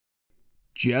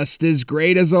just as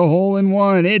great as a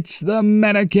hole-in-one. It's the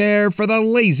Medicare for the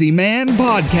Lazy Man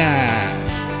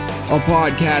podcast. A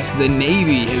podcast the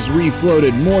Navy has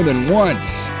refloated more than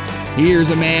once. Here's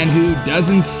a man who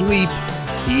doesn't sleep,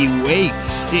 he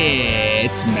waits.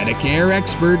 It's Medicare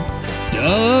expert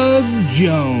Doug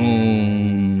Jones.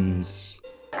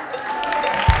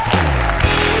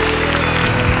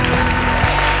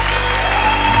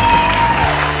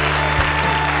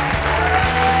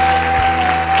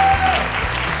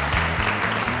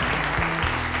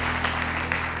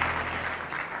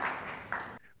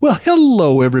 Well,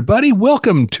 hello, everybody.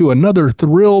 Welcome to another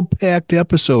thrill-packed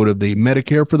episode of the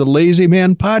Medicare for the Lazy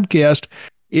Man podcast.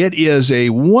 It is a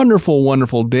wonderful,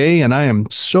 wonderful day, and I am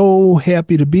so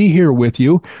happy to be here with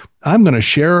you. I'm going to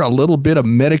share a little bit of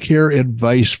Medicare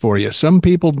advice for you. Some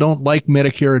people don't like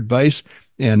Medicare advice,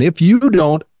 and if you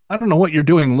don't, I don't know what you're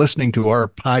doing listening to our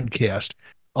podcast,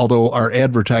 although our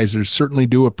advertisers certainly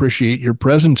do appreciate your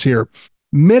presence here.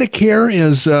 Medicare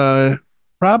is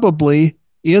probably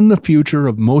in the future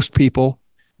of most people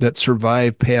that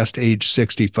survive past age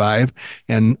 65.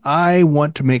 And I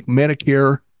want to make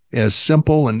Medicare as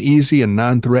simple and easy and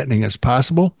non-threatening as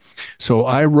possible. So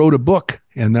I wrote a book,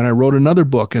 and then I wrote another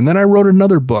book, and then I wrote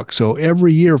another book. So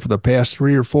every year for the past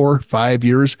 3 or 4, 5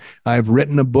 years, I've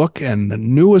written a book, and the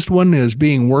newest one is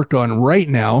being worked on right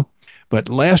now. But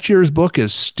last year's book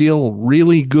is still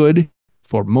really good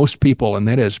for most people, and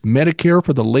that is Medicare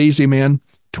for the Lazy Man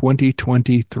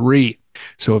 2023.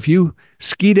 So if you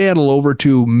skedaddle over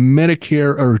to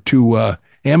Medicare or to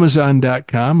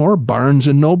Amazon.com or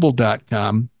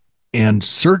BarnesandNoble.com and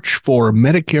search for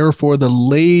Medicare for the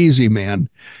Lazy Man,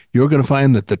 you're going to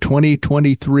find that the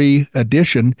 2023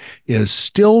 edition is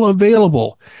still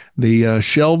available. The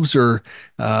shelves are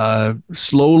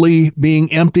slowly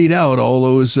being emptied out. All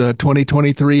those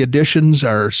 2023 editions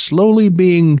are slowly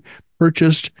being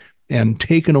purchased and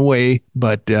taken away,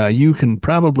 but you can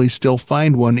probably still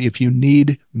find one if you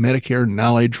need Medicare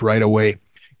knowledge right away.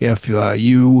 If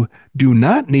you do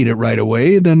not need it right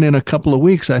away, then in a couple of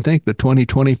weeks, I think the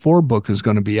 2024 book is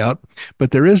going to be out,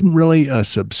 but there isn't really a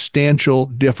substantial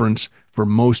difference for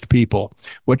most people.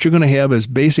 What you're going to have is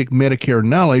basic Medicare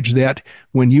knowledge that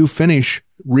when you finish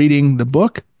reading the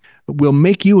book will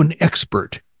make you an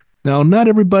expert. Now, not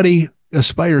everybody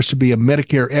aspires to be a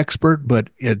Medicare expert, but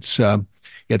it's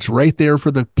right there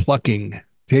for the plucking.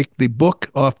 Take the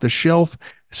book off the shelf,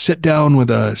 sit down with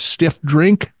a stiff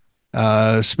drink,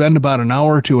 spend about an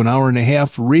hour to an hour and a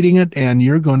half reading it, and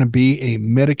you're going to be a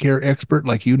Medicare expert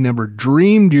like you never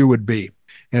dreamed you would be.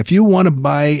 And if you want to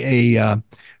buy a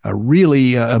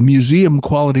museum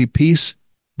quality piece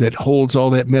that holds all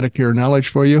that Medicare knowledge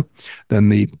for you, then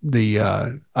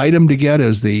the item to get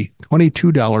is the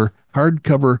 $22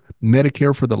 hardcover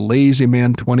Medicare for the Lazy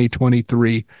Man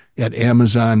 2023 at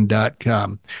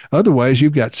Amazon.com. Otherwise,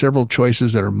 you've got several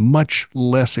choices that are much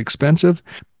less expensive,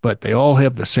 but they all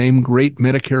have the same great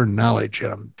Medicare knowledge in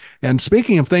them. And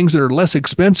speaking of things that are less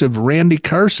expensive, Randy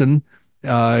Carson,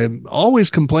 always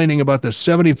complaining about the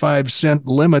 75-cent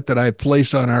limit that I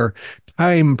placed on our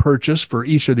time purchase for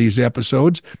each of these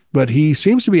episodes, but he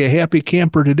seems to be a happy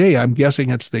camper today. I'm guessing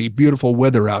it's the beautiful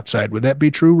weather outside. Would that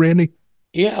be true, Randy?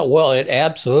 Yeah, well, it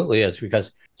absolutely is,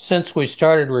 because since we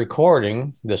started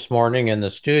recording this morning in the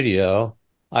studio,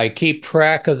 I keep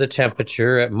track of the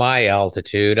temperature at my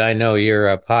altitude. I know you're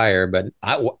up higher, but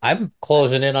I'm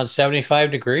closing in on 75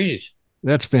 degrees.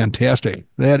 That's fantastic.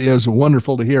 That is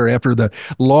wonderful to hear after the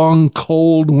long,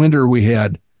 cold winter we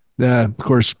had. Of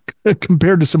course,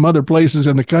 compared to some other places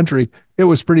in the country, it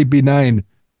was pretty benign.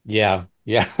 Yeah.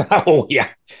 Oh, yeah.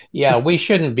 Yeah, we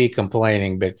shouldn't be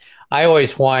complaining, but I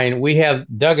always whine.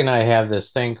 Doug and I have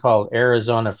this thing called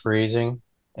Arizona freezing.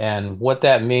 And what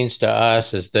that means to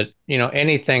us is that,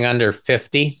 anything under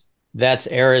 50, that's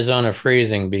Arizona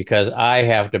freezing, because I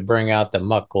have to bring out the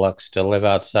mucklucks to live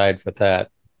outside for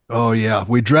that. Oh, yeah.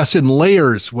 We dress in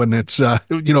layers when it's,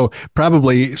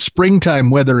 probably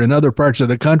springtime weather in other parts of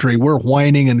the country. We're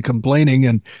whining and complaining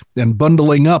and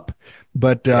bundling up.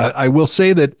 But I will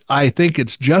say that I think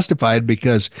it's justified,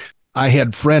 because I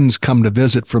had friends come to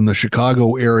visit from the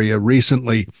Chicago area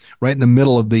recently, right in the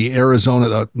middle of the Arizona,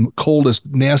 the coldest,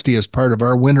 nastiest part of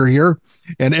our winter here.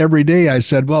 And every day I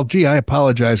said, well, gee, I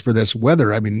apologize for this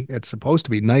weather. I mean, it's supposed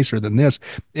to be nicer than this.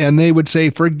 And they would say,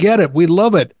 forget it. We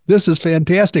love it. This is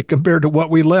fantastic compared to what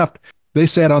we left. They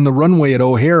sat on the runway at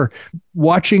O'Hare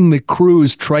watching the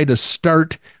crews try to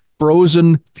start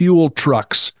frozen fuel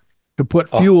trucks to put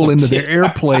fuel into the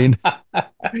airplane.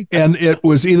 And it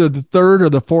was either the third or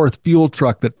the fourth fuel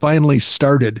truck that finally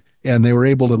started, and they were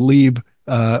able to leave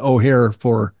O'Hare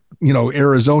for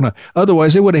Arizona.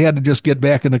 Otherwise, they would have had to just get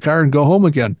back in the car and go home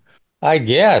again. I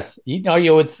guess.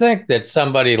 You would think that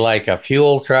somebody like a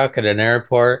fuel truck at an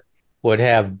airport would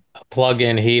have a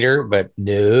plug-in heater, but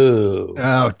no.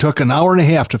 It took an hour and a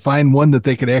half to find one that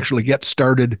they could actually get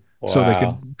started so they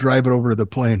Wow. could drive it over to the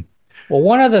plane. Well,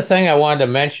 one other thing I wanted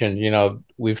to mention,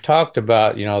 we've talked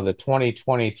about, the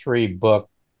 2023 book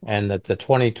and that the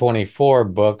 2024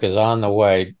 book is on the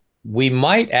way. We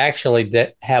might actually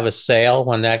have a sale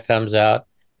when that comes out.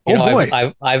 Oh I've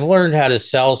boy. I've learned how to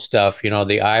sell stuff,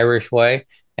 the Irish way.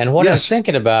 And what I'm Yes.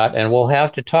 thinking about, and we'll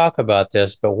have to talk about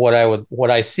this, but what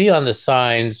I see on the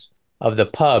signs of the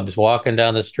pubs walking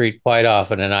down the street quite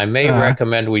often, and I may Uh,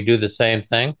 recommend we do the same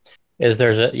thing, is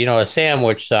there's a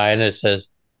sandwich sign that says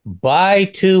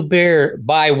buy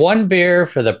one beer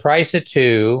for the price of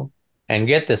two and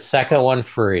get the second one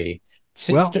free.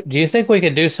 well, Do you think we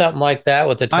could do something like that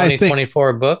with the I think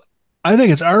 2024 book? I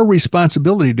think it's our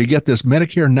responsibility to get this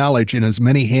Medicare knowledge in as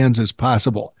many hands as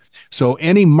possible. So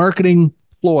any marketing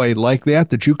ploy like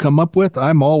that you come up with,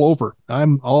 I'm all over.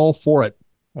 I'm all for it.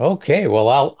 Okay,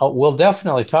 well, we'll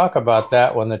definitely talk about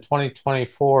that when the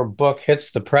 2024 book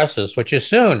hits the presses, which is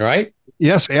soon, right?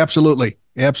 Yes, absolutely.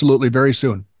 Absolutely. Very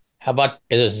soon. How about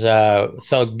is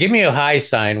so give me a high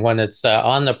sign when it's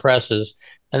on the presses,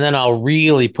 and then I'll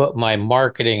really put my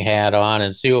marketing hat on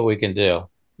and see what we can do.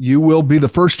 You will be the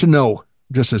first to know.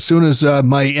 Just as soon as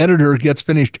my editor gets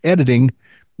finished editing,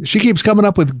 she keeps coming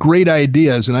up with great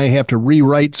ideas, and I have to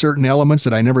rewrite certain elements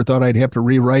that I never thought I'd have to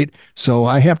rewrite. So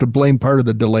I have to blame part of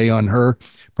the delay on her.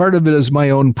 Part of it is my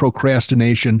own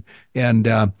procrastination. And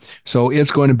so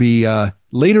it's going to be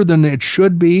later than it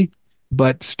should be,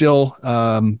 but still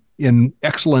in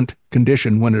excellent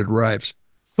condition when it arrives.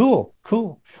 Cool,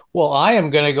 cool. Well, I am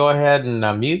going to go ahead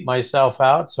and mute myself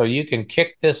out so you can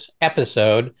kick this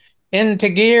episode into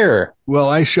gear. Well,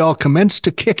 I shall commence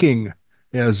to kicking,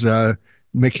 as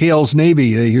McHale's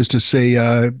Navy, they used to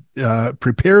say,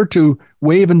 prepare to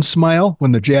wave and smile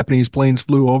when the Japanese planes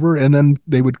flew over, and then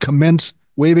they would commence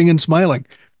waving and smiling.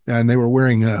 And they were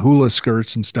wearing hula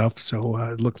skirts and stuff, so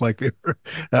it looked like they were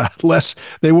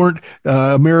they weren't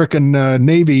American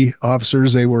Navy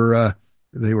officers. They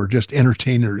were just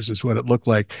entertainers, is what it looked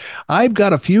like. I've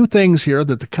got a few things here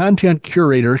that the content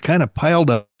curator kind of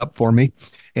piled up for me,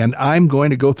 and I'm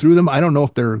going to go through them. I don't know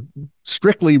if they're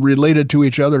strictly related to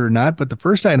each other or not, but the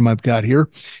first item I've got here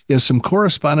is some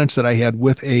correspondence that I had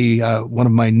with a one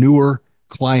of my newer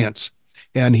clients.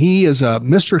 And he is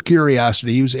Mr.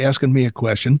 Curiosity. He was asking me a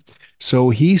question. So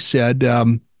he said,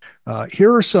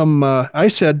 here are some,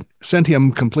 sent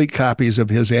him complete copies of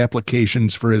his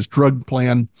applications for his drug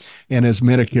plan and his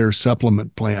Medicare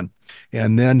supplement plan.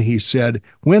 And then he said,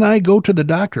 when I go to the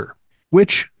doctor,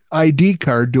 which ID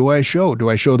card do I show? Do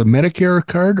I show the Medicare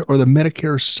card or the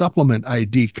Medicare supplement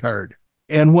ID card?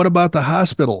 And what about the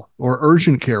hospital or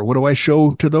urgent care? What do I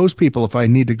show to those people if I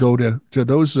need to go to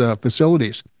those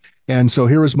facilities? And so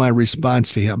here was my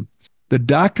response to him. The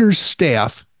doctor's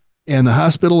staff and the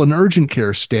hospital and urgent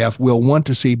care staff will want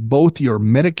to see both your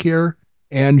Medicare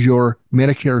and your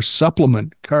Medicare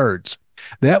supplement cards.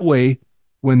 That way,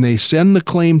 when they send the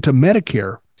claim to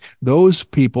Medicare, those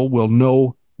people will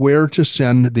know where to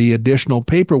send the additional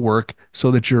paperwork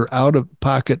so that your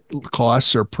out-of-pocket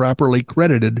costs are properly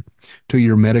credited to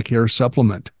your Medicare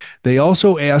supplement. They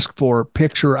also ask for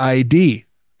picture ID,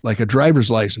 like a driver's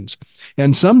license.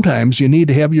 And sometimes you need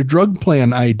to have your drug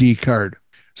plan ID card.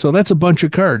 So that's a bunch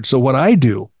of cards. So what I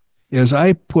do is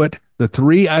I put the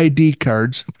 3 ID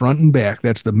cards front and back.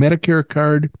 That's the Medicare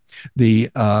card, the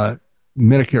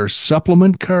Medicare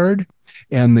supplement card,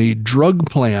 and the drug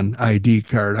plan ID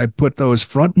card. I put those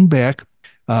front and back,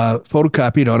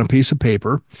 photocopied on a piece of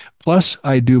paper. Plus,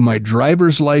 I do my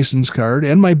driver's license card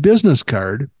and my business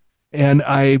card, and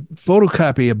I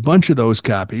photocopy a bunch of those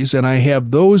copies, and I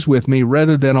have those with me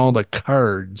rather than all the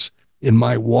cards in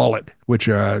my wallet, which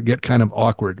get kind of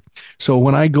awkward. So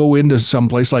when I go into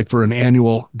someplace like for an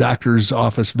annual doctor's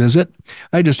office visit,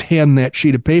 I just hand that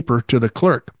sheet of paper to the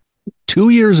clerk. 2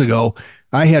 years ago,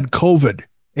 I had COVID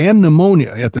and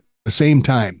pneumonia at the same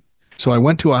time. So I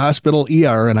went to a hospital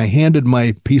ER and I handed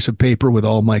my piece of paper with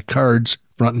all my cards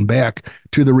front and back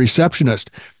to the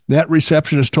receptionist. That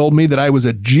receptionist told me that I was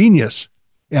a genius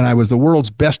and I was the world's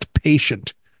best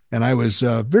patient. And I was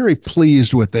very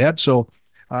pleased with that. So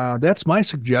that's my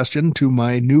suggestion to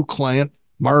my new client.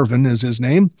 Marvin is his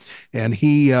name. And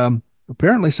he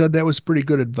apparently said that was pretty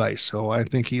good advice. So I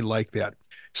think he liked that.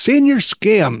 Senior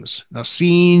scams. Now,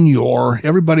 senior,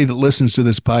 everybody that listens to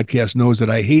this podcast knows that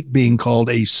I hate being called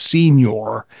a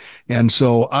senior. And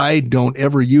so I don't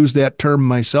ever use that term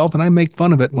myself, and I make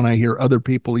fun of it when I hear other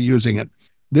people using it.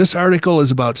 This article is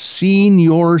about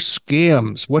senior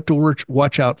scams, what to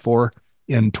watch out for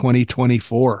in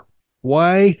 2024.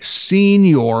 Why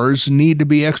seniors need to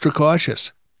be extra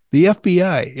cautious. The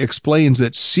FBI explains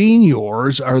that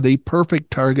seniors are the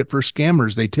perfect target for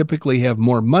scammers. They typically have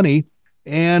more money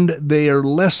and they are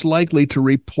less likely to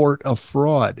report a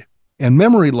fraud. And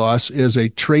memory loss is a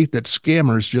trait that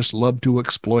scammers just love to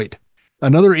exploit.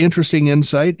 Another interesting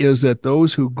insight is that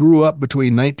those who grew up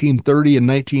between 1930 and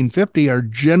 1950 are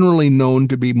generally known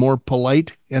to be more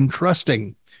polite and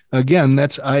trusting. Again,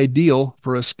 that's ideal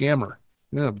for a scammer.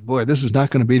 Oh boy, this is not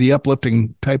going to be the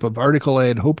uplifting type of article I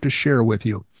had hoped to share with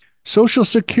you. Social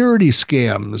Security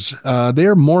scams,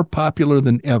 they're more popular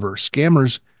than ever.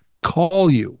 Scammers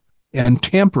call you and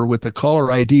tamper with the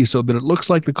caller ID so that it looks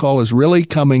like the call is really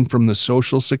coming from the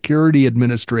Social Security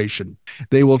Administration.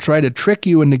 They will try to trick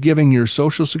you into giving your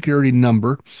Social Security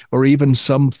number or even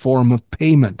some form of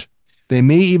payment. They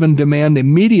may even demand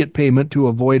immediate payment to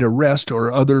avoid arrest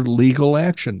or other legal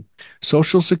action.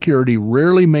 Social Security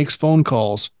rarely makes phone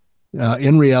calls.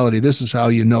 In reality, this is how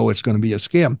you know it's going to be a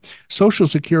scam. Social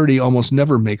Security almost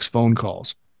never makes phone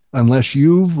calls unless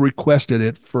you've requested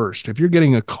it first. If you're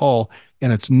getting a call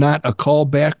and it's not a call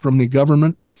back from the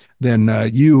government, then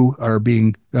you are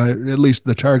being at least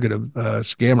the target of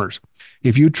scammers.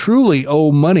 If you truly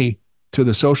owe money to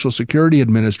the Social Security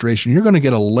Administration, you're going to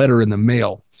get a letter in the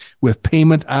mail with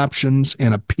payment options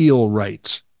and appeal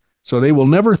rights. So they will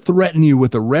never threaten you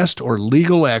with arrest or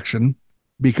legal action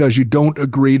because you don't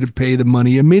agree to pay the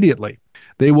money immediately.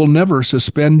 They will never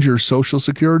suspend your Social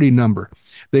Security number.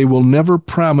 They will never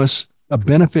promise a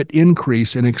benefit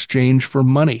increase in exchange for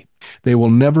money. They will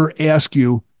never ask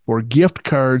you for gift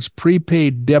cards,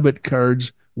 prepaid debit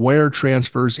cards, wire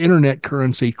transfers, internet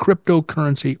currency,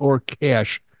 cryptocurrency, or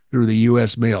cash through the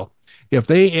U.S. mail. If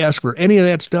they ask for any of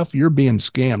that stuff, you're being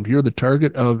scammed. You're the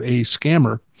target of a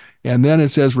scammer. And then it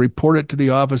says, report it to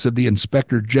the office of the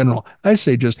Inspector General. I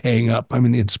say just hang up. I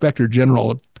mean, the Inspector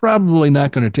General is probably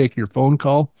not going to take your phone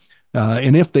call.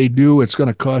 And if they do, it's going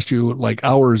to cost you like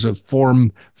hours of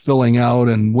form filling out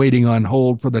and waiting on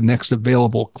hold for the next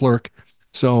available clerk.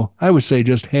 So I would say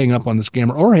just hang up on the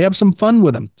scammer or have some fun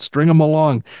with them. String them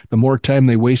along. The more time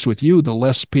they waste with you,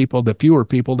 the fewer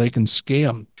people they can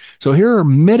scam. So here are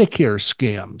Medicare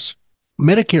scams.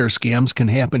 Medicare scams can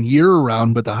happen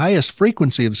year-round, but the highest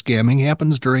frequency of scamming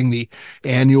happens during the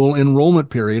annual enrollment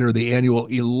period or the annual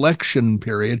election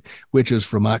period, which is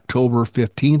from October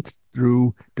 15th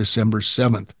through December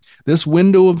 7th. This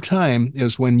window of time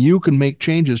is when you can make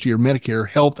changes to your Medicare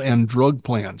health and drug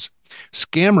plans.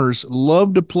 Scammers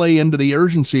love to play into the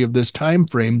urgency of this time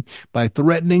frame by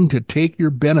threatening to take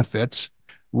your benefits,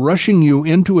 rushing you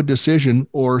into a decision,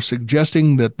 or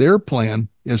suggesting that their plan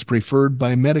is preferred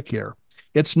by Medicare.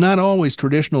 It's not always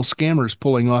traditional scammers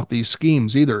pulling off these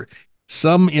schemes either.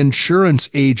 Some insurance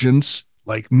agents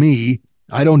like me,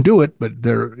 I don't do it, but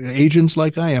they're agents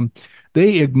like I am,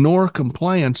 they ignore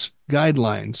compliance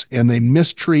guidelines and they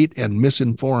mistreat and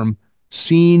misinform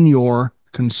senior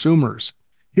consumers.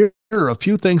 Here are a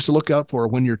few things to look out for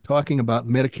when you're talking about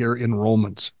Medicare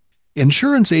enrollments.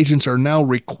 Insurance agents are now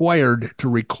required to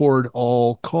record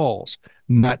all calls.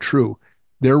 Not true.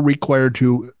 They're required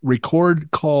to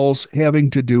record calls having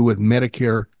to do with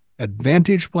Medicare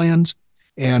Advantage plans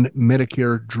and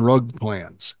Medicare drug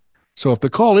plans. So if the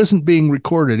call isn't being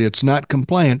recorded, it's not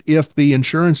compliant if the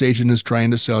insurance agent is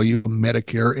trying to sell you a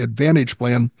Medicare Advantage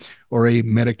plan or a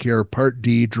Medicare Part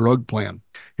D drug plan.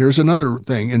 Here's another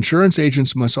thing. Insurance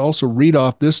agents must also read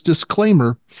off this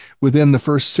disclaimer within the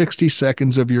first 60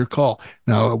 seconds of your call.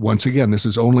 Now, once again, this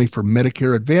is only for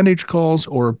Medicare Advantage calls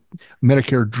or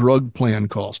Medicare drug plan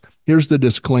calls. Here's the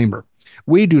disclaimer.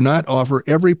 We do not offer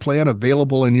every plan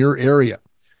available in your area.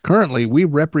 Currently, we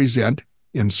represent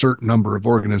insert number of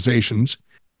organizations.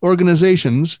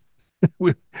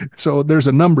 So there's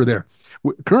a number there.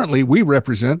 Currently, we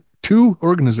represent 2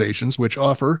 organizations which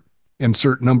offer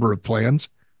insert number of plans,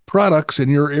 products in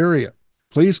your area.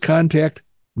 Please contact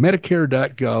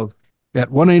Medicare.gov at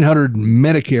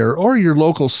 1-800-MEDICARE or your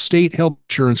local state health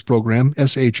insurance program,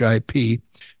 SHIP,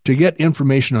 to get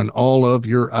information on all of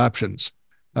your options.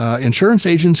 Insurance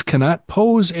agents cannot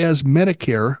pose as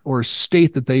Medicare or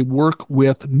state that they work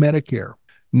with Medicare.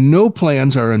 No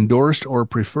plans are endorsed or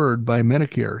preferred by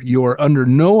Medicare. You are under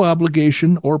no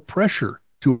obligation or pressure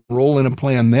to enroll in a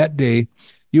plan that day.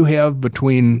 You have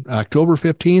between October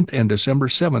 15th and December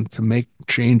 7th to make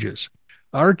changes.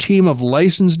 Our team of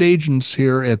licensed agents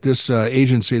here at this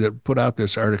agency that put out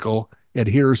this article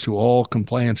adheres to all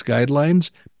compliance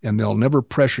guidelines, and they'll never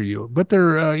pressure you. But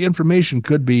their information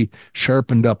could be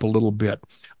sharpened up a little bit.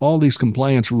 All these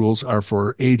compliance rules are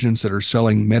for agents that are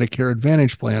selling Medicare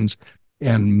Advantage plans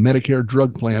and Medicare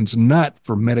drug plans, not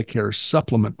for Medicare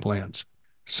supplement plans.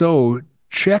 So,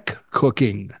 check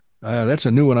cooking. That's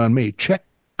a new one on me. Check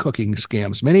cooking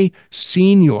scams. Many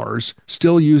seniors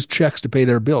still use checks to pay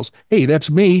their bills. Hey, that's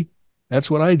me. That's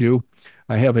what I do.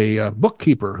 I have a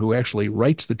bookkeeper who actually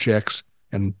writes the checks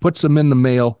and puts them in the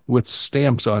mail with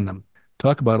stamps on them.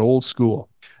 Talk about old school.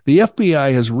 The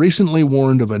FBI has recently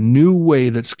warned of a new way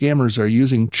that scammers are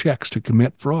using checks to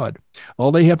commit fraud.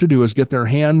 All they have to do is get their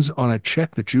hands on a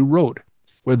check that you wrote,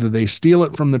 whether they steal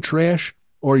it from the trash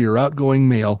or your outgoing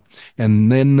mail,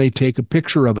 and then they take a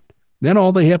picture of it. Then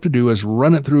all they have to do is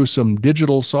run it through some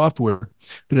digital software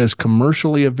that is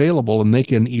commercially available, and they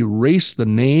can erase the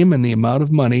name and the amount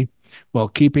of money while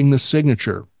keeping the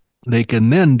signature. They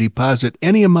can then deposit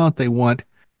any amount they want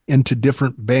into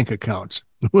different bank accounts.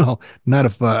 Well, not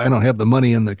if I don't have the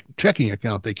money in the checking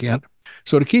account, they can't.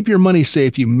 So to keep your money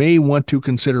safe, you may want to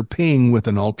consider paying with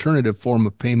an alternative form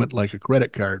of payment like a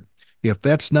credit card. If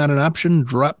that's not an option,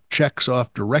 drop checks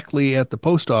off directly at the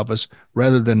post office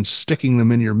rather than sticking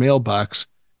them in your mailbox,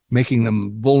 making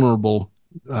them vulnerable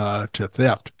to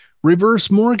theft.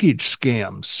 Reverse mortgage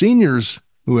scams. Seniors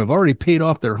who have already paid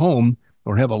off their home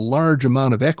or have a large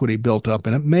amount of equity built up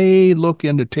in it may look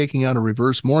into taking out a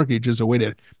reverse mortgage as a way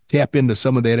to tap into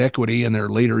some of that equity in their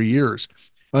later years.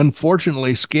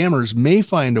 Unfortunately, scammers may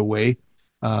find a way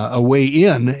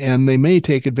in, and they may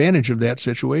take advantage of that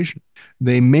situation.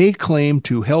 They may claim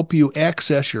to help you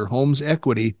access your home's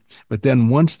equity, but then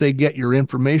once they get your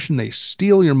information, they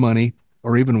steal your money,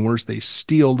 or even worse, they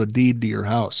steal the deed to your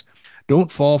house.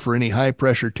 Don't fall for any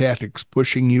high-pressure tactics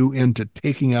pushing you into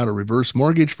taking out a reverse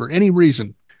mortgage for any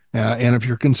reason. And if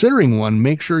you're considering one,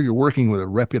 make sure you're working with a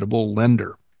reputable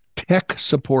lender. Tech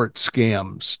support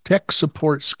scams. Tech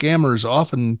support scammers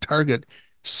often target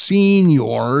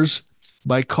seniors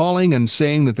by calling and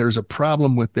saying that there's a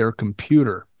problem with their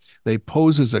computer. They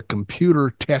pose as a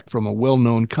computer tech from a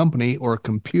well-known company or a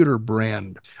computer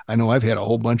brand. I know I've had a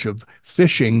whole bunch of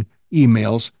phishing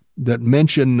emails that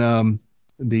mention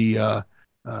the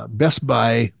Best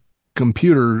Buy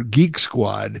Computer Geek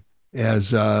Squad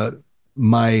as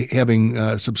my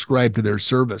having subscribed to their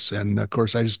service. And of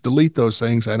course, I just delete those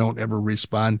things. I don't ever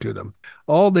respond to them.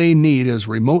 All they need is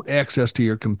remote access to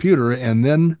your computer, and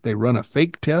then they run a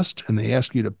fake test and they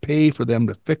ask you to pay for them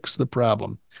to fix the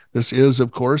problem. This is,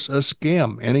 of course, a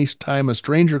scam. Anytime a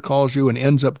stranger calls you and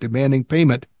ends up demanding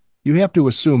payment, you have to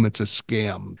assume it's a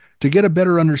scam. To get a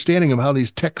better understanding of how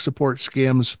these tech support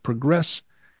scams progress,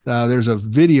 there's a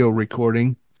video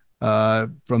recording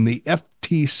from the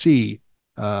FTC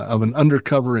of an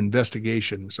undercover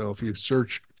investigation. So if you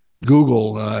search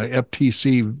Google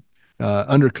FTC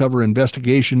undercover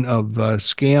investigation of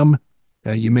scam,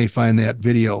 you may find that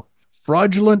video.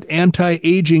 Fraudulent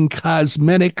anti-aging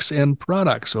cosmetics and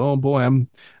products. Oh boy,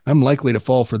 I'm likely to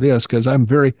fall for this because I'm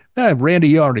Randy,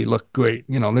 you already look great.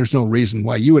 There's no reason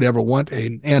why you would ever want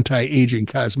an anti-aging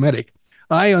cosmetic.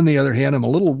 I, on the other hand, am a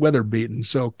little weather beaten.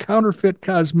 So counterfeit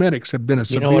cosmetics have been a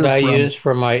severe what I problem. use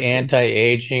for my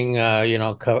anti-aging,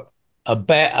 a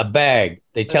bag.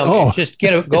 They tell me just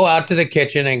go out to the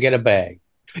kitchen and get a bag.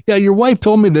 Yeah, your wife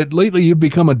told me that lately you've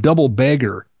become a double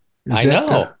bagger. I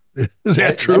know. Is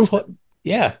that true?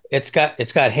 Yeah, it's got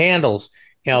handles.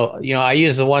 I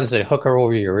use the ones that hook her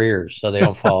over your ears so they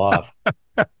don't fall off.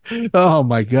 Oh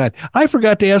my God. I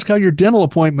forgot to ask how your dental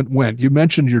appointment went. You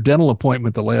mentioned your dental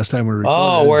appointment the last time we recorded.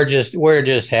 Oh, we're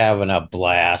just having a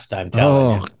blast, I'm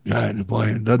telling you. Oh God, boy,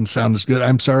 it doesn't sound as good.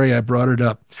 I'm sorry I brought it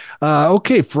up.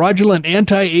 Okay, fraudulent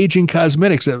anti-aging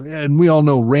cosmetics. And we all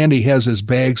know Randy has his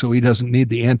bag, so he doesn't need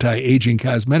the anti-aging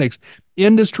cosmetics.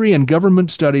 Industry and government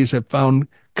studies have found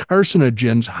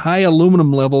carcinogens, high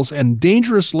aluminum levels, and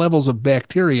dangerous levels of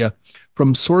bacteria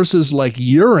from sources like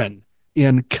urine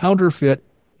in counterfeit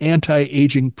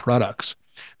anti-aging products.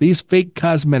 These fake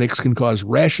cosmetics can cause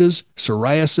rashes,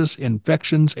 psoriasis,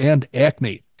 infections, and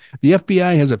acne. The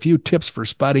FBI has a few tips for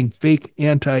spotting fake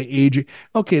anti-aging.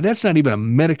 Okay, that's not even a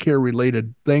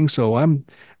Medicare-related thing, so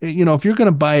if you're going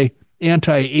to buy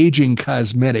anti-aging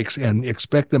cosmetics and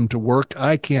expect them to work,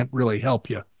 I can't really help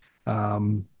you.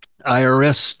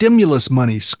 IRS stimulus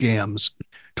money scams.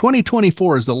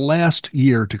 2024 is the last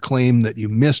year to claim that you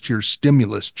missed your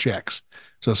stimulus checks.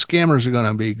 So scammers are going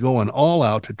to be going all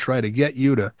out to try to get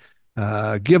you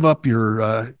to give up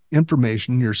your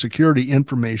information, your security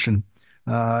information.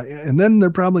 And then they're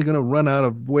probably going to run out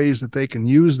of ways that they can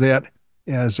use that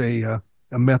as a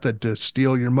method to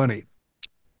steal your money.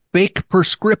 Fake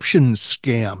prescription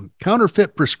scam.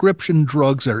 Counterfeit prescription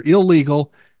drugs are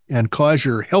illegal and cause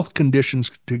your health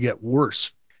conditions to get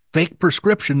worse. Fake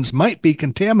prescriptions might be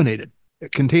contaminated,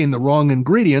 contain the wrong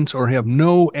ingredients, or have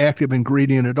no active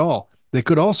ingredient at all. They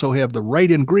could also have the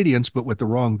right ingredients, but with the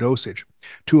wrong dosage.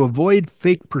 To avoid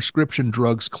fake prescription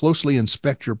drugs, closely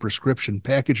inspect your prescription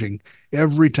packaging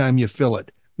every time you fill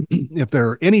it. If there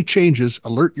are any changes,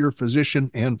 alert your physician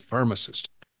and pharmacist.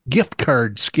 Gift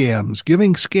card scams.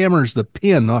 Giving scammers the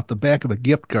PIN off the back of a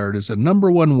gift card is the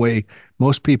number one way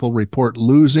most people report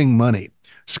losing money.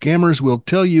 Scammers will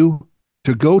tell you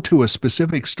to go to a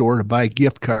specific store to buy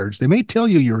gift cards. They may tell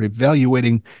you you're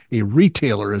evaluating a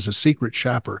retailer as a secret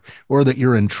shopper or that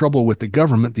you're in trouble with the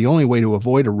government. The only way to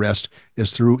avoid arrest is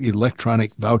through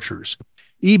electronic vouchers.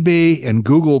 eBay and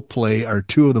Google Play are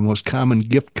two of the most common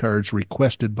gift cards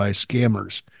requested by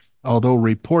scammers. Although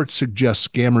reports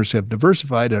suggest scammers have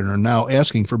diversified and are now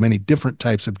asking for many different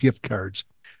types of gift cards.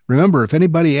 Remember, if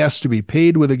anybody asks to be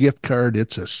paid with a gift card,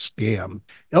 it's a scam.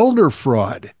 Elder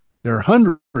fraud. There are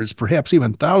hundreds, perhaps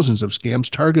even thousands of scams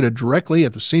targeted directly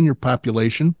at the senior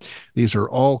population. These are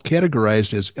all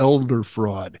categorized as elder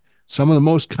fraud. Some of the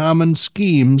most common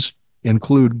schemes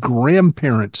include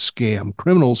grandparent scam.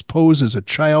 Criminals pose as a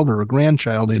child or a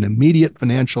grandchild in immediate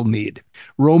financial need.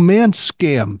 Romance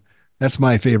scam. That's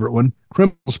my favorite one.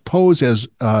 Criminals pose as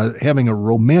having a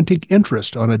romantic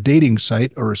interest on a dating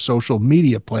site or a social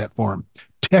media platform.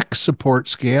 Tech support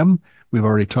scam. We've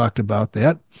already talked about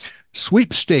that.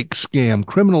 Sweepstake scam.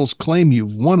 Criminals claim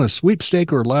you've won a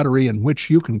sweepstake or lottery in which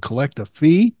you can collect a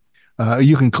fee.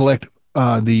 You can collect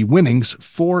the winnings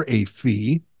for a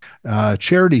fee.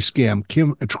 Charity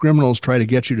scam. Criminals try to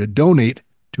get you to donate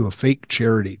to a fake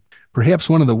charity. Perhaps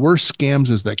one of the worst scams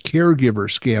is the caregiver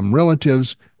scam.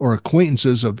 Relatives or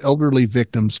acquaintances of elderly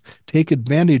victims take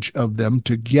advantage of them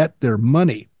to get their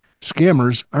money.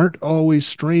 Scammers aren't always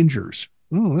strangers.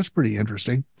 Oh, that's pretty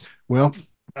interesting. Well,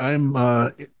 I'm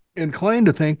inclined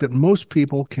to think that most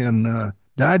people can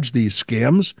dodge these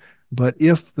scams, but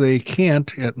if they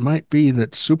can't, it might be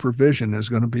that supervision is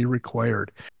going to be required.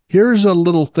 Here's a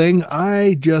little thing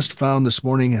I just found this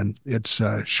morning, and it's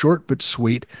short but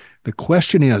sweet. The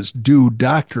question is, do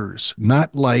doctors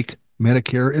not like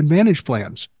Medicare Advantage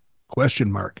plans?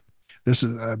 Question mark. This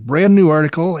is a brand new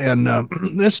article, and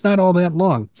it's not all that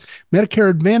long. Medicare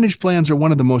Advantage plans are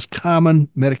one of the most common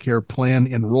Medicare plan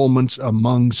enrollments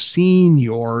among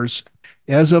seniors.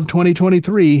 As of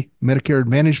 2023, Medicare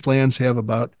Advantage plans have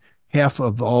about half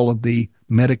of all of the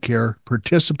Medicare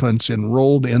participants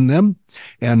enrolled in them.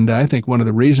 And I think one of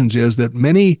the reasons is that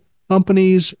many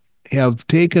companies have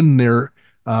taken their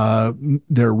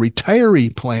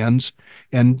retiree plans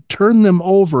and turn them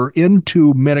over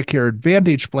into Medicare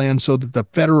Advantage plans so that the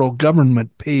federal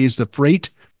government pays the freight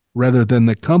rather than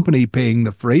the company paying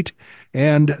the freight.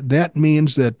 And that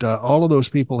means that all of those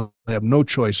people have no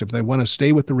choice. If they want to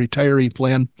stay with the retiree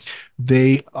plan,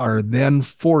 they are then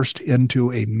forced into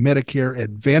a Medicare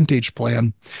Advantage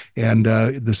plan. And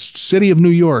the city of New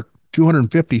York,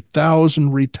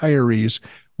 250,000 retirees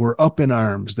were up in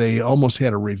arms. They almost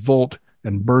had a revolt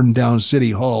and burned down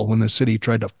City Hall when the city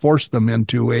tried to force them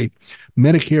into a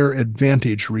Medicare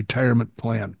Advantage retirement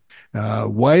plan.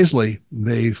 Wisely,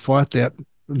 they fought that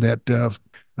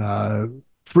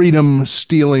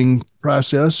freedom-stealing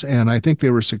process, and I think they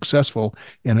were successful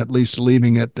in at least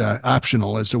leaving it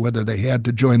optional as to whether they had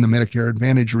to join the Medicare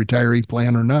Advantage retiree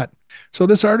plan or not. So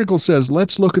this article says,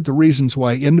 let's look at the reasons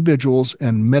why individuals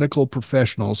and medical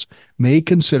professionals may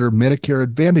consider Medicare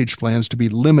Advantage plans to be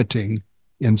limiting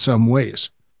in some ways.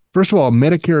 First of all,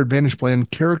 Medicare Advantage plan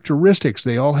characteristics.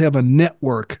 They all have a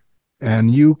network,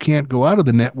 and you can't go out of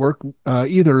the network.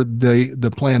 Either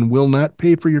the plan will not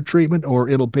pay for your treatment, or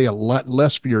it'll pay a lot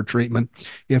less for your treatment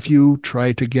if you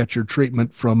try to get your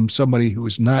treatment from somebody who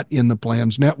is not in the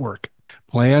plan's network.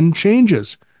 Plan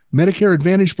changes. Medicare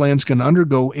Advantage plans can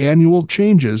undergo annual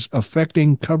changes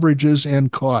affecting coverages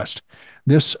and cost.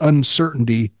 This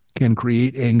uncertainty can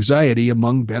create anxiety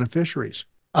among beneficiaries.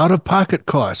 Out-of-pocket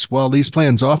costs. While these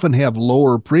plans often have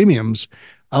lower premiums,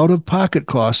 out-of-pocket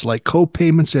costs like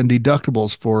co-payments and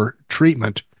deductibles for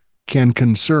treatment can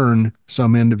concern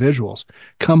some individuals.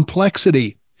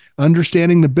 Complexity.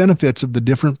 Understanding the benefits of the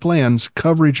different plans,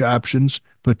 coverage options,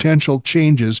 potential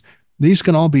changes, these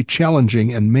can all be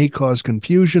challenging and may cause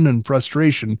confusion and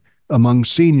frustration among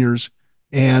seniors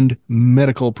and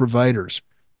medical providers.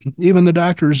 Even the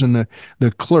doctors and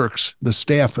the clerks, the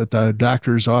staff at the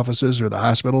doctor's offices or the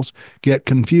hospitals get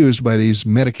confused by these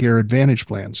Medicare Advantage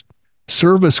plans.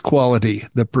 Service quality.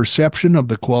 The perception of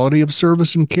the quality of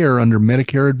service and care under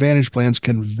Medicare Advantage plans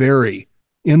can vary,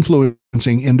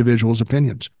 influencing individuals'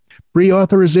 opinions.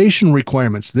 Pre-authorization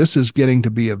requirements. This is getting to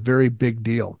be a very big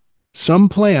deal. Some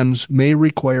plans may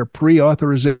require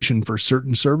pre-authorization for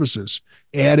certain services,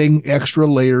 adding extra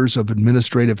layers of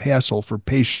administrative hassle for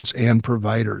patients and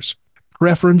providers.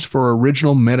 preference for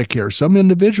original Medicare. Some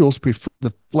individuals prefer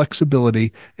the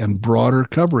flexibility and broader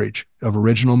coverage of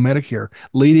original Medicare,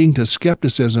 leading to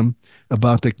skepticism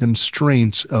about the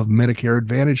constraints of Medicare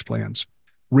Advantage plans.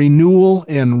 Renewal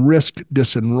and risk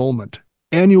disenrollment.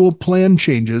 Annual plan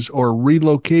changes or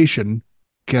relocation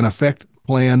can affect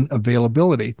plan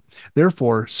availability.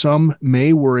 Therefore, some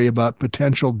may worry about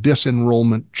potential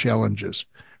disenrollment challenges.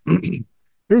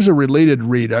 Here's a related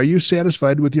read. Are you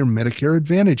satisfied with your Medicare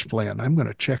Advantage plan? I'm going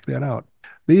to check that out.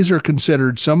 These are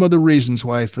considered some of the reasons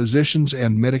why physicians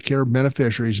and Medicare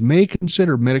beneficiaries may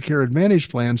consider Medicare Advantage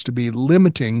plans to be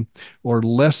limiting or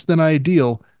less than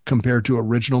ideal compared to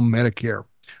original Medicare.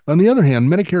 On the other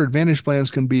hand, Medicare Advantage plans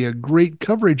can be a great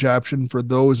coverage option for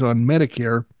those on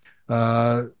Medicare.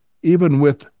 Even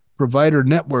with provider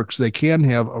networks, they can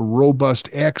have a robust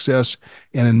access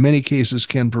and in many cases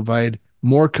can provide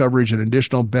more coverage and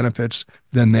additional benefits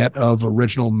than that of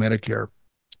original Medicare.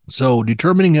 So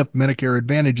determining if Medicare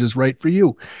Advantage is right for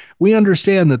you. We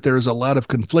understand that there is a lot of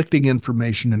conflicting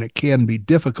information and it can be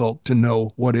difficult to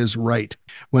know what is right.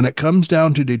 When it comes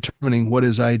down to determining what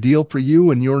is ideal for you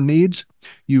and your needs,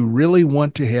 you really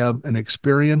want to have an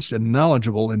experienced and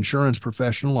knowledgeable insurance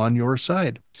professional on your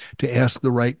side to ask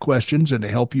the right questions and to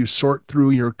help you sort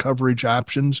through your coverage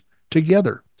options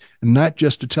together, and not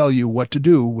just to tell you what to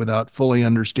do without fully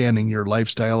understanding your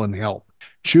lifestyle and health.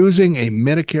 Choosing a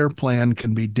Medicare plan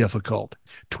can be difficult.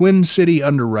 Twin City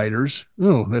Underwriters,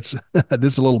 that's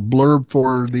this is a little blurb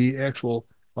for the actual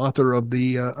author of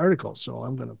the article. So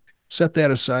I'm going to set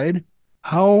that aside.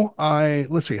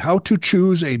 Let's see, how to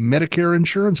choose a Medicare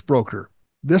insurance broker.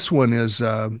 This one is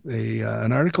an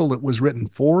article that was written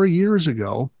 4 years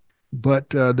ago, but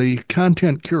the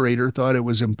content curator thought it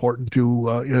was important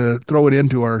to throw it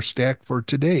into our stack for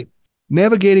today.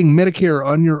 Navigating Medicare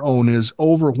on your own is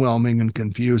overwhelming and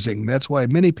confusing. That's why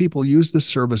many people use the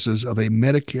services of a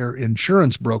Medicare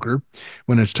insurance broker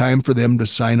when it's time for them to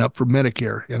sign up for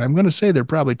Medicare. And I'm going to say they're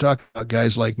probably talking about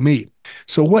guys like me.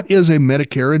 So what is a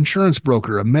Medicare insurance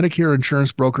broker? A Medicare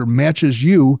insurance broker matches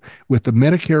you with the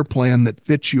Medicare plan that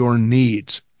fits your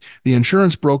needs. The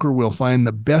insurance broker will find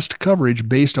the best coverage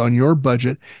based on your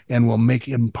budget and will make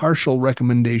impartial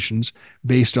recommendations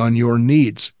based on your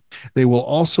needs. They will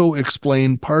also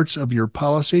explain parts of your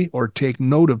policy or take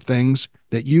note of things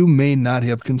that you may not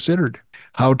have considered.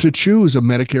 How to choose a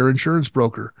Medicare insurance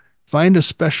broker. Find a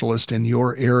specialist in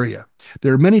your area.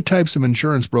 There are many types of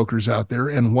insurance brokers out there,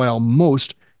 and while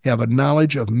most have a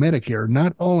knowledge of Medicare,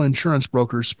 not all insurance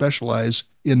brokers specialize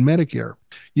in Medicare.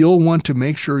 You'll want to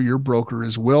make sure your broker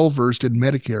is well versed in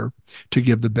Medicare to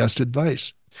give the best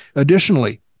advice.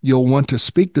 Additionally, you'll want to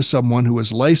speak to someone who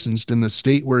is licensed in the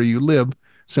state where you live,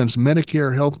 since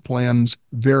Medicare health plans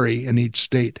vary in each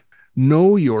state.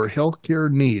 Know your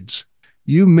healthcare needs.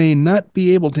 You may not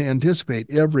be able to anticipate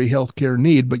every healthcare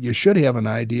need, but you should have an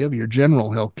idea of your general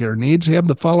healthcare needs. Have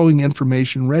the following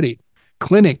information ready.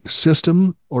 Clinic,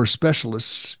 system, or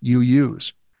specialists you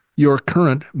use, your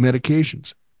current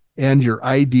medications, and your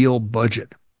ideal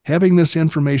budget. Having this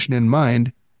information in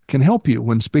mind can help you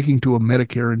when speaking to a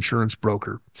Medicare insurance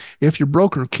broker. If your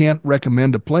broker can't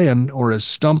recommend a plan or is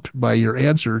stumped by your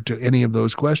answer to any of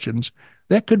those questions,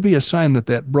 that could be a sign that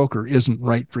that broker isn't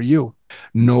right for you.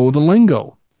 Know the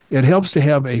lingo. It helps to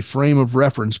have a frame of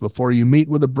reference before you meet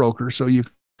with a broker so you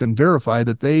can verify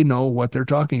that they know what they're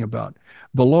talking about.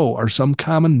 Below are some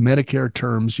common Medicare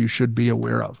terms you should be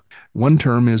aware of. One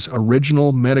term is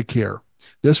original Medicare.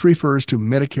 This refers to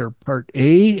Medicare Part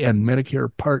A and Medicare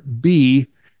Part B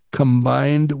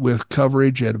combined with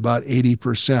coverage at about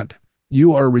 80%.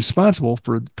 You are responsible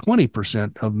for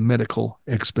 20% of medical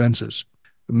expenses.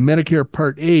 Medicare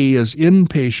Part A is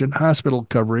inpatient hospital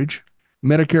coverage.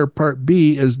 Medicare Part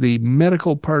B is the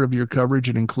medical part of your coverage.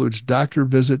 It includes doctor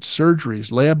visits,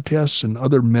 surgeries, lab tests, and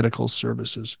other medical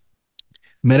services.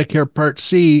 Medicare Part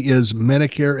C is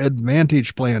Medicare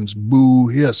Advantage plans. Boo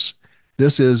hiss.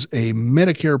 This is a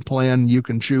Medicare plan you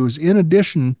can choose in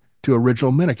addition to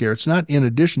original Medicare. It's not in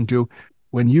addition to.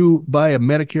 When you buy a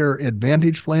Medicare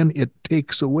Advantage plan, it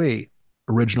takes away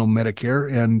original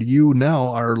Medicare, and you now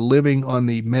are living on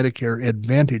the Medicare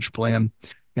Advantage plan.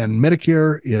 And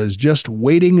Medicare is just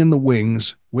waiting in the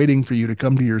wings, waiting for you to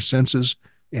come to your senses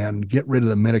and get rid of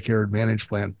the Medicare Advantage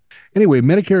plan. Anyway,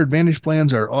 Medicare Advantage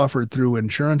plans are offered through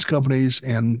insurance companies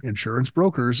and insurance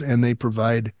brokers, and they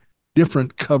provide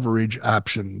different coverage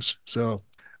options. So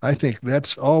I think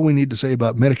that's all we need to say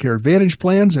about Medicare Advantage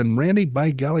plans. And Randy,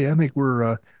 by golly, I think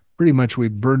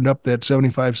we've burned up that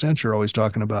 75 cents you're always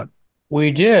talking about.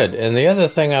 We did. And the other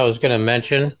thing I was going to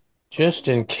mention Just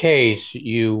in case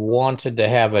you wanted to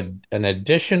have an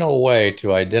additional way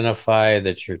to identify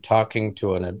that you're talking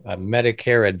to a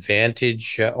Medicare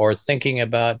Advantage or thinking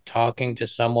about talking to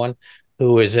someone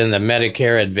who is in the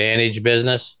Medicare Advantage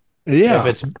business, Yeah.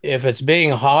 if it's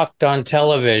being hawked on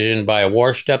television by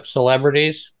washed up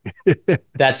celebrities,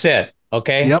 that's it.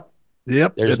 Okay. Yep.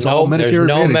 Yep. It's all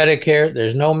Medicare Advantage.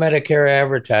 There's no Medicare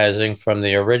advertising from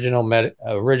the original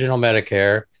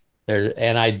Medicare there,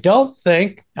 and I don't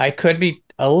think, I could be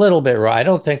a little bit wrong. I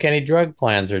don't think any drug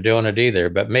plans are doing it either,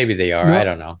 but maybe they are. I No,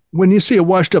 don't know. when you see a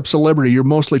washed up celebrity, you're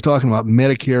mostly talking about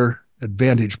Medicare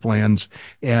Advantage plans.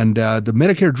 And the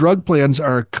Medicare drug plans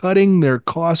are cutting their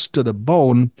costs to the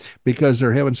bone because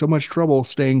they're having so much trouble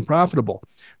staying profitable.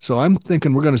 So I'm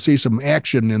thinking we're going to see some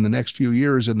action in the next few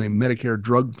years in the Medicare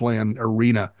drug plan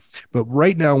arena. But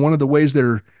right now, one of the ways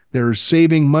they're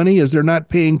saving money is they're not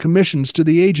paying commissions to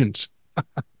the agents.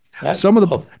 Most of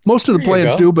the There you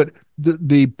plans go. do, but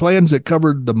the plans that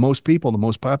covered the most people, the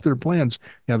most popular plans,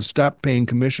 have stopped paying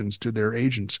commissions to their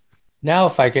agents. Now,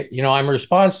 if I could, I'm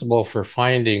responsible for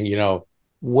finding,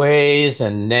 ways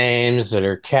and names that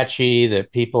are catchy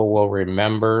that people will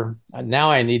remember. Now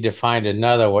I need to find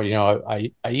another one.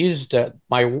 I used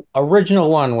my original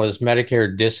one was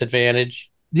Medicare Disadvantage.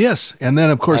 Yes, and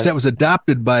then of course And that was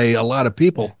adopted by a lot of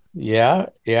people. yeah,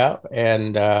 yeah.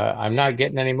 And I'm not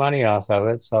getting any money off of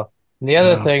it. So, and the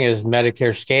other Uh, thing is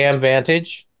Medicare Scam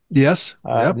Vantage. yes,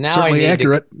 yep, certainly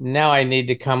accurate. Now I need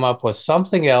to come up with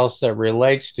something else that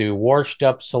relates to washed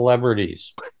up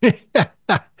celebrities.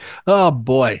 Oh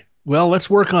boy. Well, let's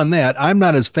work on that. I'm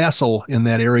not as facile in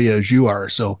that area as you are,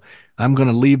 so I'm going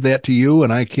to leave that to you,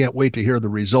 and I can't wait to hear the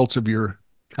results of your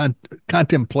con-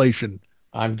 contemplation.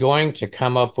 I'm going to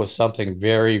come up with something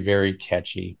very, very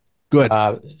catchy. Good.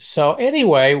 So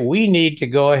anyway, we need to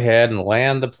go ahead and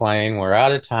land the plane. We're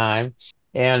out of time.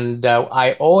 And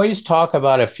I always talk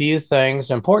about a few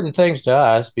things, important things to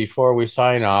us before we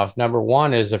sign off. Number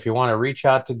one is if you want to reach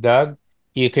out to Doug,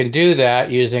 you can do that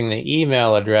using the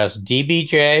email address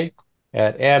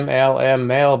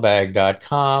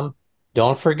dbj@mlmmailbag.com.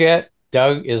 Don't forget,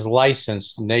 Doug is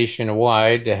licensed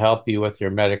nationwide to help you with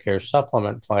your Medicare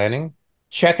supplement planning.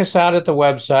 Check us out at the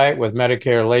website with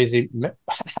Medicare Lazy.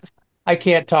 I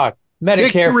can't talk. Take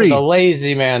Medicare for the three.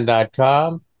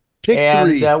 lazyman.com. Take And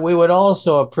three. we would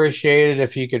also appreciate it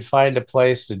if you could find a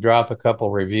place to drop a couple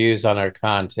reviews on our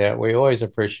content. We always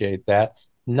appreciate that.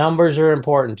 Numbers are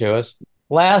important to us.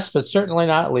 Last but certainly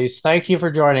not least, thank you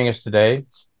for joining us today.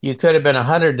 You could have been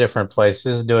 100 different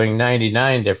places doing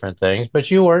 99 different things, but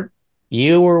you weren't.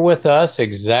 You were with us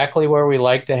exactly where we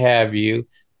like to have you,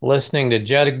 listening to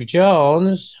Judd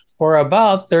Jones for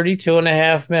about 32 and a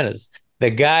half minutes. The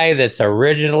guy that's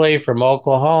originally from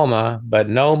Oklahoma, but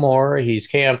no more. He's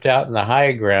camped out in the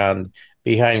high ground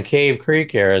behind Cave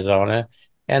Creek, Arizona.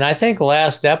 And I think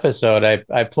last episode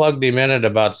I plugged him in at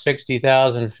about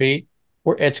 60,000 feet.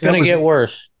 It's going That to was, get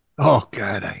worse. oh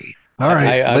God, I hate. All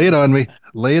right, I, lay I it on me.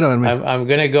 Lay it on me. I'm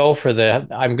going to go for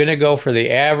the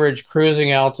average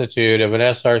cruising altitude of an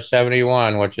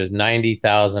SR-71, which is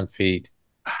 90,000 feet.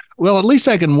 Well, at least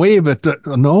I can wave at the.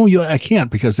 No, I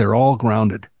can't because they're all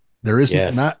grounded. There isn't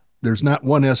Yes. not. There's not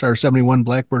one SR-71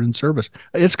 Blackbird in service.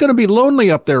 It's going to be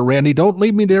lonely up there, Randy. Don't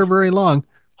leave me there very long.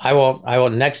 I will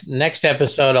next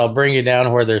episode I'll bring you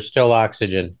down where there's still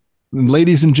oxygen. And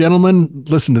ladies and gentlemen,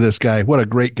 listen to this guy. What a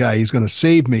great guy. He's going to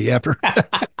save me after.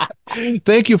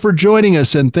 Thank you for joining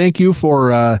us, and thank you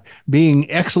for being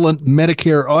excellent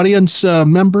Medicare audience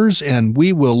members. And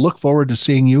we will look forward to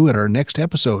seeing you at our next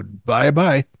episode. Bye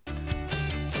bye.